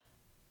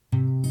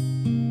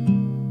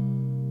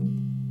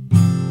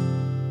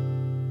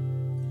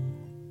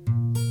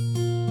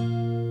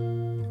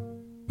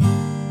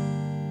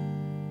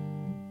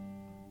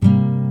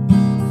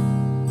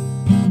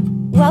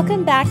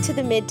Welcome back to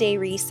the Midday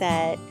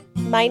Reset.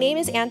 My name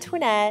is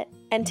Antoinette,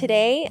 and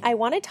today I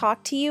want to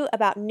talk to you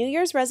about New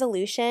Year's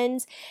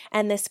resolutions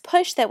and this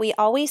push that we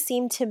always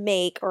seem to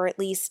make, or at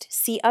least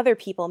see other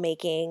people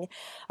making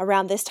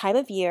around this time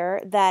of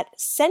year, that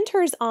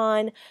centers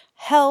on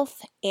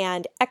health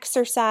and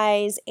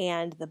exercise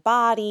and the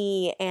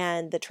body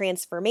and the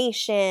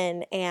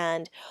transformation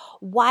and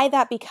why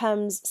that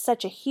becomes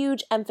such a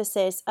huge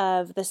emphasis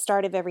of the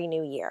start of every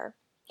new year.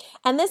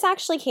 And this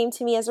actually came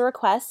to me as a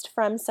request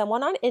from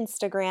someone on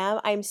Instagram.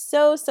 I'm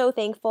so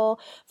thankful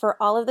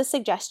for all of the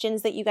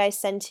suggestions that you guys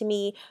send to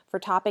me for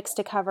topics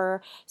to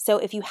cover. So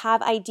if you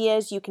have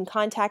ideas, you can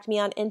contact me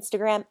on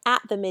Instagram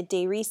at the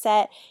Midday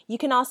Reset. You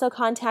can also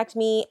contact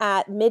me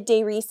at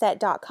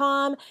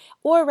middayreset.com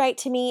or write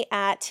to me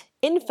at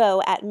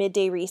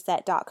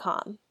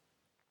info@middayreset.com.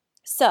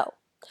 So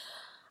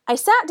I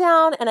sat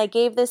down and I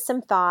gave this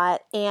some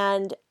thought,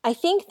 and I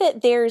think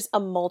that there's a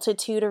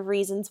multitude of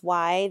reasons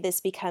why this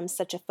becomes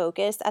such a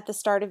focus at the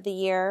start of the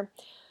year.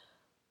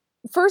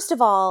 First of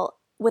all,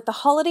 with the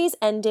holidays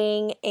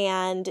ending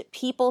and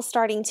people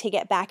starting to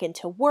get back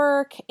into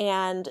work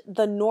and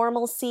the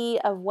normalcy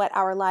of what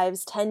our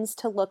lives tends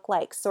to look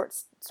like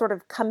sort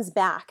of comes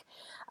back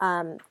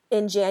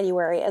in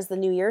January as the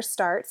new year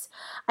starts,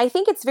 I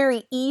think it's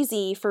very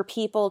easy for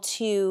people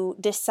to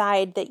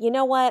decide that, you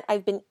know what,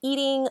 I've been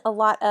eating a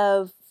lot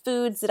of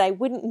foods that I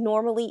wouldn't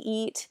normally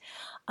eat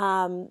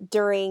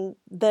during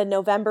the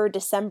November,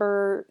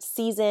 December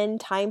season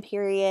time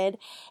period.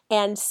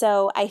 And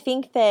so I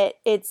think that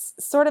it's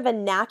sort of a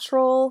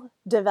natural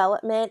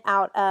development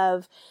out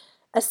of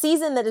a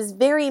season that is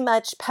very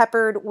much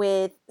peppered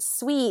with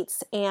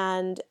sweets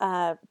and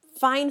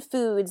fine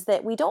foods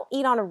that we don't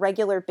eat on a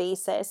regular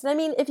basis. And I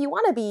mean, if you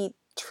want to be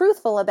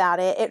truthful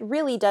about it, it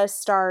really does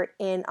start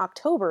in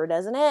October,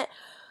 doesn't it?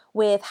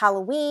 With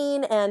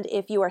Halloween, and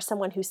if you are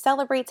someone who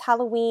celebrates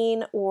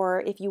Halloween, or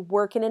if you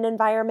work in an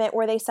environment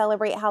where they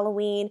celebrate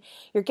Halloween,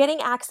 you're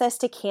getting access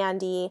to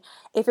candy.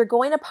 If you're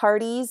going to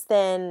parties,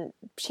 then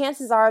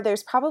chances are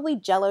there's probably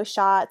Jell-O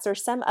shots or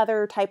some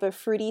other type of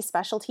fruity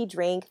specialty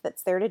drink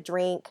that's there to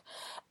drink,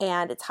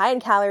 and it's high in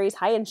calories,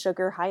 high in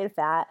sugar, high in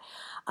fat.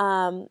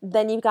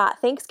 Then you've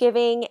got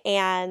Thanksgiving,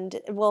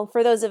 and well,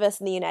 for those of us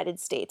in the United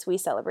States, we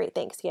celebrate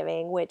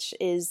Thanksgiving, which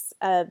is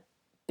a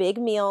big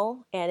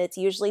meal, and it's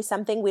usually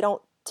something we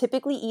don't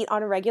typically eat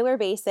on a regular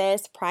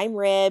basis: prime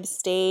rib,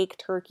 steak,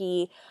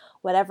 turkey,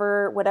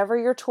 whatever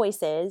your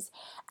choice is.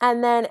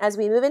 And then as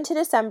we move into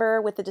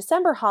December with the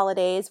December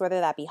holidays, whether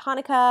that be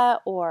Hanukkah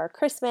or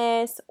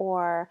Christmas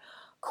or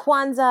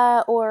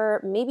Kwanzaa,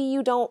 or maybe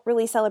you don't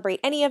really celebrate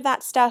any of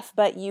that stuff,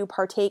 but you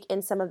partake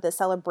in some of the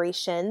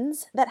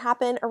celebrations that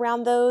happen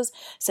around those,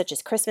 such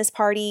as Christmas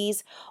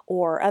parties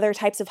or other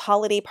types of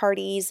holiday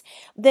parties,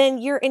 then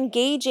you're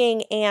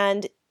engaging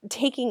and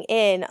taking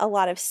in a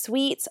lot of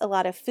sweets, a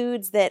lot of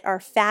foods that are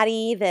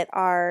fatty, that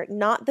are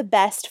not the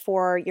best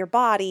for your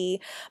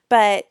body,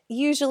 but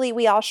usually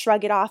we all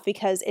shrug it off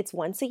because it's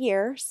once a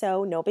year,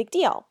 so no big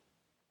deal.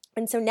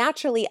 And so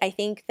naturally, I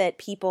think that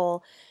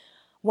people,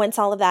 once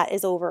all of that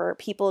is over,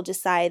 people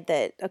decide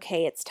that,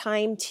 okay, it's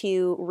time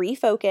to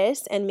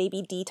refocus and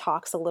maybe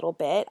detox a little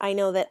bit. I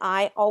know that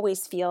I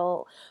always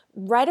feel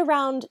right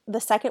around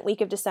the second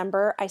week of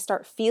December, I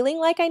start feeling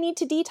like I need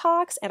to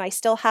detox, and I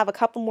still have a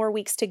couple more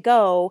weeks to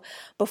go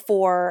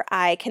before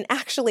I can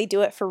actually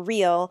do it for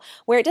real,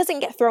 where it doesn't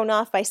get thrown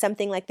off by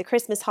something like the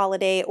Christmas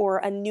holiday or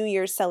a New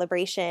Year's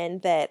celebration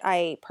that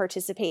I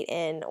participate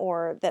in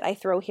or that I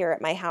throw here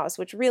at my house,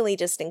 which really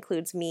just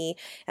includes me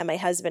and my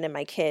husband and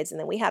my kids. And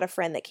then we had a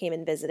friend that came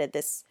and visited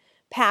this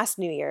past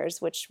New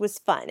Year's, which was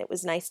fun. It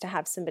was nice to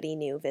have somebody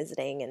new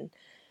visiting and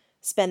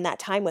spend that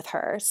time with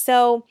her.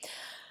 So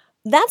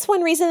that's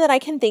one reason that I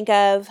can think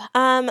of.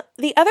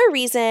 The other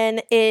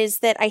reason is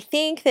that I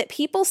think that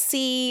people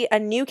see a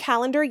new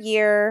calendar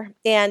year,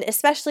 and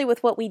especially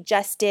with what we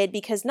just did,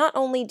 because not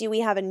only do we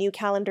have a new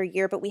calendar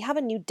year, but we have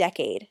a new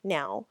decade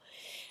now.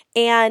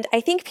 And I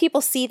think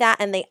people see that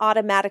and they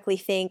automatically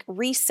think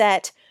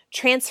reset,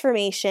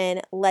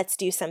 transformation, let's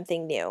do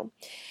something new.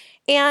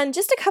 And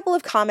just a couple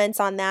of comments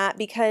on that,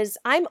 because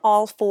I'm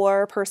all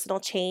for personal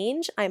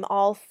change. I'm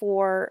all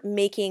for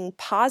making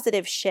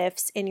positive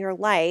shifts in your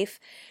life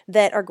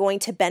that are going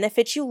to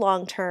benefit you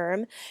long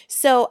term.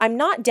 So I'm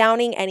not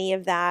downing any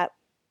of that.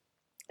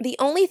 The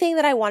only thing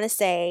that I want to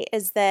say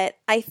is that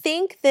I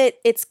think that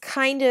it's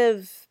kind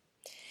of,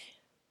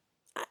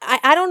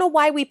 I don't know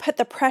why we put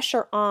the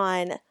pressure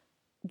on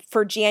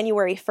for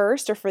January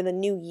 1st or for the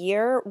new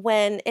year,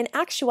 when in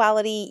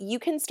actuality, you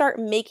can start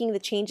making the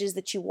changes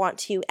that you want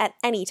to at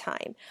any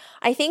time.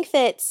 I think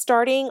that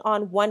starting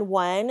on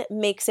 1/1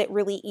 makes it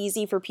really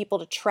easy for people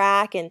to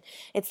track, and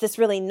it's this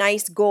really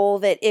nice goal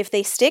that if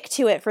they stick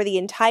to it for the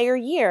entire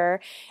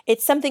year,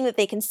 it's something that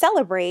they can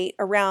celebrate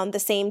around the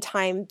same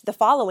time the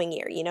following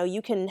year. You know,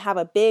 you can have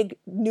a big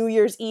New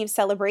Year's Eve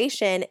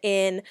celebration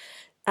in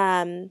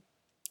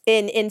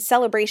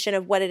celebration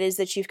of what it is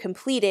that you've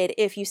completed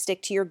if you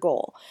stick to your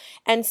goal.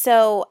 And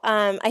so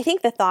I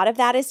think the thought of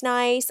that is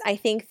nice. I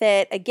think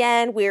that,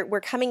 again,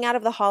 we're coming out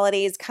of the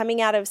holidays,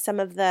 coming out of some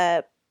of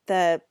the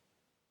the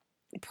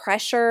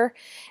pressure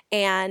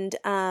and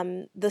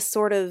the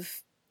sort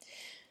of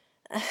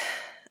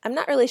I'm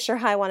not really sure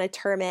how I want to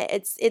term it.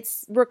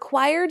 It's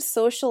required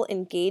social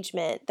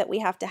engagement that we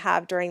have to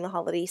have during the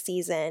holiday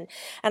season.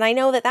 And I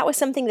know that that was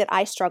something that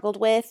I struggled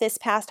with this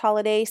past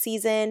holiday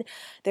season.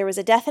 There was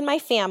a death in my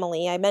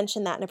family. I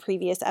mentioned that in a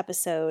previous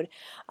episode.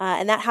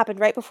 And that happened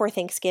right before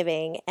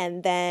Thanksgiving.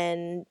 And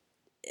then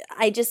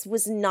I just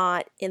was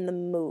not in the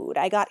mood.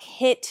 I got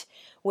hit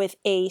with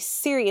a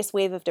serious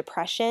wave of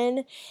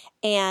depression,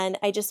 and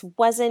I just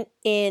wasn't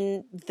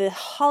in the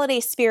holiday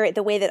spirit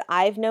the way that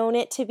I've known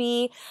it to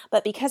be.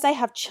 But because I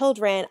have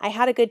children, I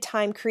had a good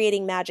time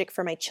creating magic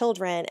for my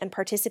children and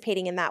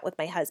participating in that with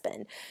my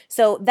husband.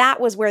 So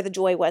that was where the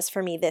joy was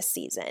for me this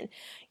season.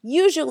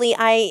 Usually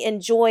I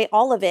enjoy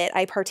all of it.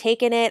 I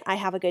partake in it. I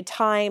have a good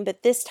time.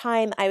 But this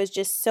time I was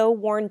just so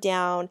worn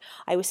down.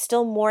 I was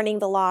still mourning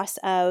the loss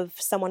of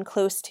someone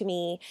close to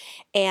me.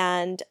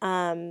 And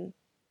I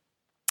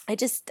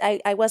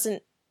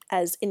wasn't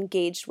as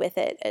engaged with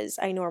it as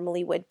I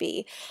normally would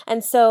be.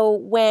 And so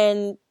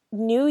when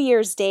New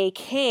Year's Day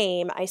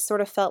came, I sort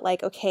of felt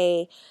like,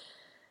 okay,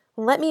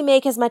 let me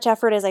make as much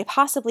effort as I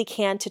possibly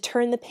can to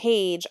turn the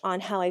page on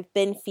how I've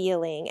been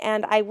feeling.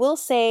 And I will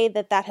say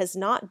that that has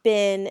not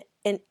been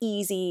an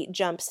easy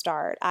jump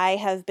start. I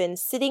have been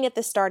sitting at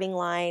the starting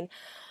line,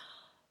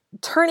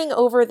 turning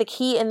over the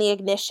key in the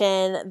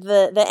ignition,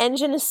 the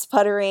engine is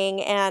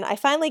sputtering, and I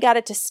finally got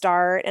it to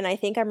start, and I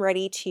think I'm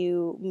ready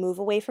to move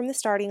away from the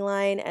starting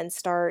line and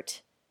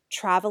start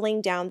traveling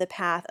down the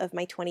path of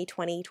my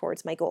 2020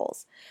 towards my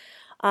goals.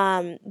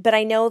 But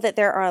I know that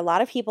there are a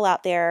lot of people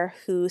out there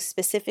who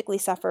specifically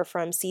suffer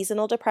from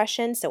seasonal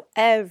depression. So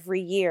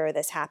every year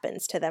this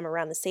happens to them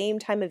around the same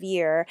time of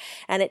year.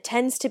 And it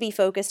tends to be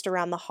focused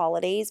around the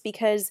holidays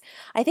because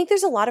I think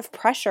there's a lot of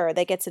pressure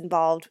that gets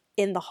involved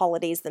in the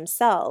holidays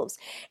themselves.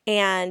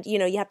 And,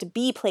 you have to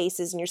be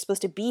places and you're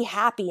supposed to be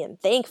happy and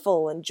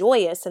thankful and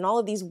joyous and all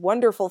of these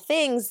wonderful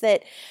things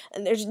that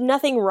and there's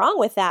nothing wrong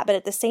with that. But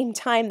at the same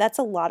time, that's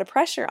a lot of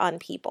pressure on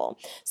people.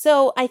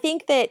 So I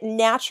think that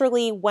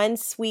naturally,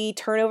 once we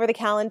turn over the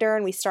calendar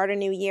and we start a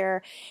new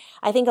year,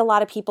 I think a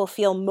lot of people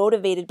feel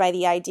motivated by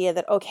the idea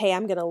that, okay,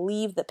 I'm going to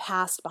leave the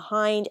past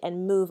behind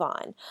and move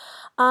on.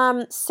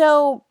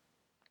 So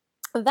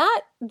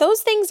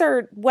those things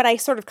are what I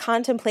sort of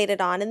contemplated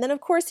on. And then, of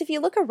course, if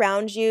you look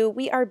around you,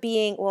 we are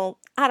being, well,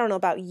 I don't know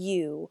about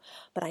you,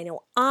 but I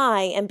know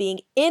I am being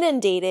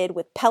inundated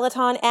with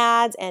Peloton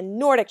ads and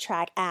Nordic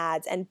Track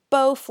ads and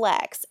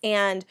Bowflex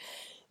and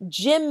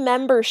gym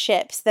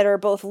memberships that are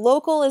both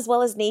local as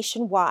well as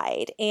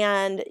nationwide.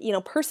 And,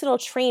 personal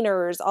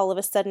trainers all of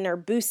a sudden are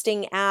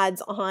boosting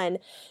ads on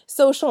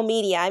social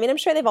media. I mean, I'm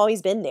sure they've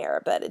always been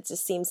there, but it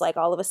just seems like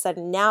all of a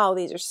sudden now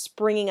these are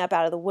springing up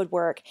out of the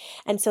woodwork.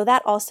 And so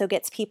that also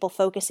gets people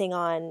focusing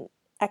on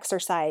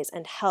exercise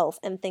and health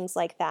and things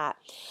like that.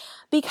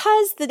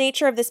 Because the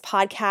nature of this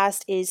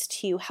podcast is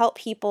to help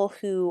people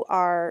who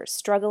are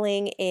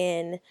struggling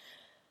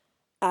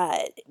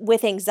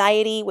with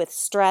anxiety, with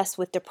stress,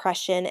 with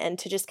depression, and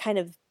to just kind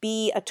of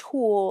be a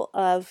tool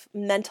of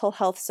mental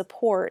health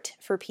support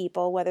for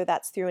people, whether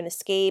that's through an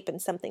escape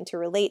and something to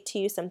relate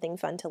to, something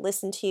fun to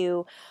listen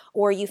to,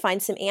 or you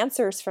find some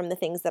answers from the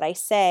things that I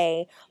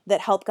say that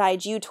help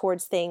guide you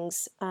towards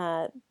things,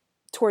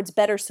 towards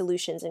better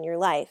solutions in your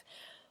life.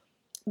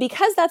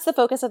 Because that's the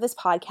focus of this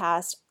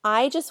podcast,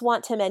 I just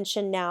want to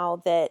mention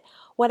now that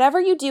whatever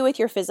you do with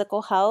your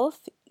physical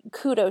health,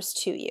 kudos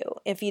to you.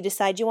 If you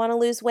decide you want to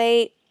lose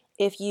weight,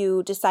 if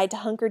you decide to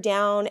hunker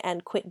down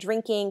and quit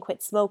drinking,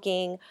 quit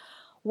smoking,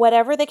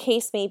 whatever the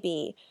case may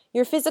be,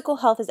 your physical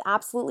health is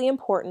absolutely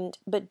important,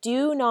 but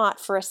do not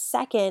for a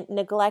second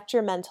neglect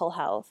your mental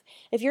health.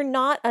 If you're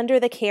not under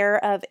the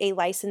care of a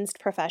licensed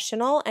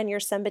professional and you're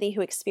somebody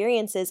who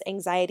experiences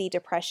anxiety,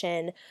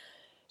 depression,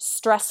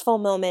 stressful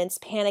moments,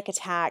 panic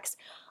attacks,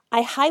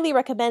 I highly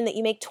recommend that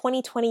you make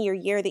 2020 your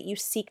year that you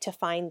seek to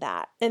find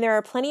that. And there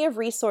are plenty of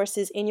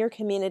resources in your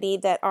community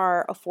that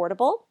are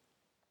affordable.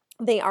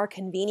 They are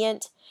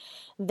convenient.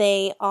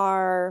 They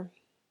are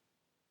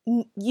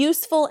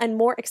useful and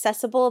more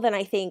accessible than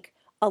I think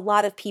a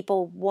lot of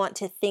people want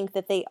to think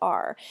that they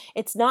are.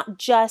 It's not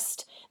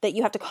just that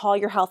you have to call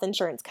your health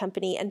insurance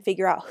company and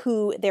figure out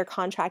who they're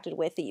contracted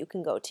with that you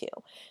can go to.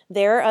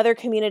 There are other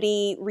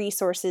community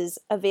resources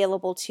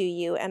available to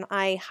you, and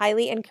I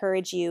highly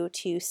encourage you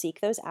to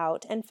seek those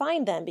out and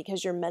find them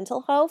because your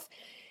mental health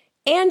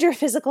and your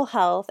physical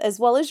health, as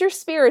well as your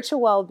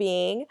spiritual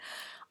well-being,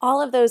 all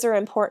of those are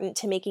important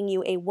to making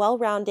you a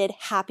well-rounded,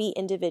 happy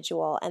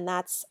individual, and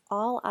that's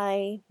all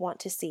I want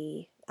to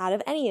see out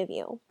of any of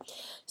you.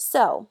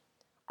 So,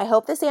 I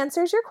hope this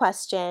answers your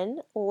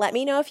question. Let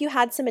me know if you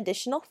had some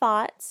additional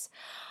thoughts.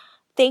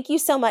 Thank you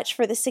so much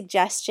for the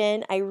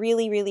suggestion. I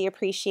really, really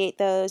appreciate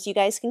those. You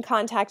guys can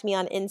contact me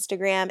on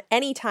Instagram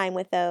anytime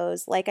with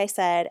those. Like I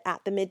said,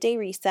 at the Midday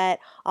Reset,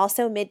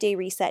 also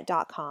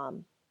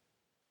middayreset.com.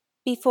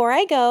 Before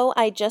I go,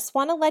 I just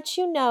want to let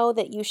you know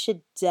that you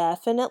should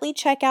definitely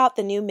check out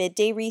the new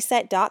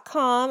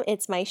middayreset.com.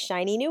 It's my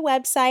shiny new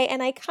website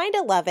and I kind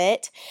of love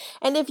it.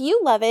 And if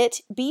you love it,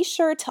 be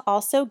sure to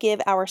also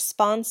give our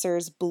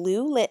sponsors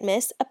Blue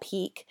Litmus a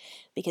peek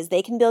because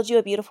they can build you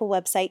a beautiful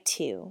website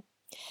too.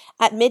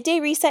 At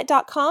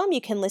middayreset.com,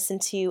 you can listen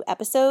to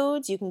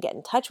episodes, you can get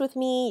in touch with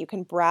me, you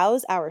can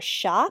browse our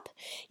shop,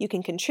 you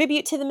can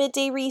contribute to the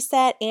Midday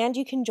Reset, and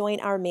you can join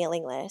our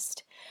mailing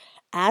list.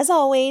 As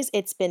always,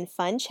 it's been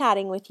fun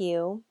chatting with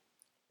you.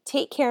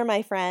 Take care,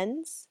 my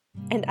friends,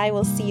 and I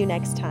will see you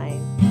next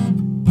time.